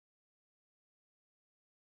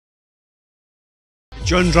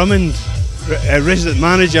John Drummond, resident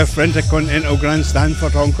manager for InterContinental Grand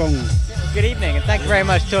Stanford, Hong Kong. Good evening, and thank you very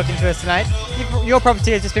much for talking to us tonight. Your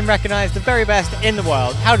property has just been recognised the very best in the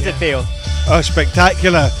world. How does it feel? Oh,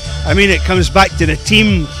 spectacular! I mean, it comes back to the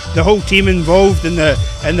team, the whole team involved in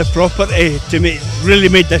the property really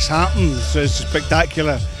made this happen. So it's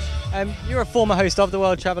spectacular. You're a former host of the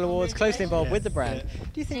World Travel Awards, closely involved with the brand.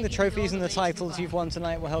 Do you think the trophies and the titles you've won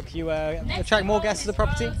tonight will help you attract more guests to the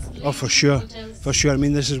property? Oh, for sure, for sure. I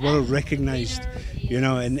mean, this is world recognised, you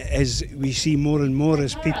know, and as we see more and more,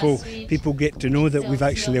 as people get to know that we've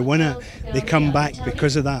actually won it, they come back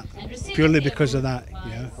because of that, purely because of that.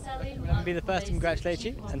 Yeah. Let me be the first to congratulate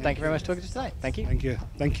you, and thank you very much for talking to us tonight. Thank you. Thank you.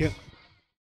 Thank you.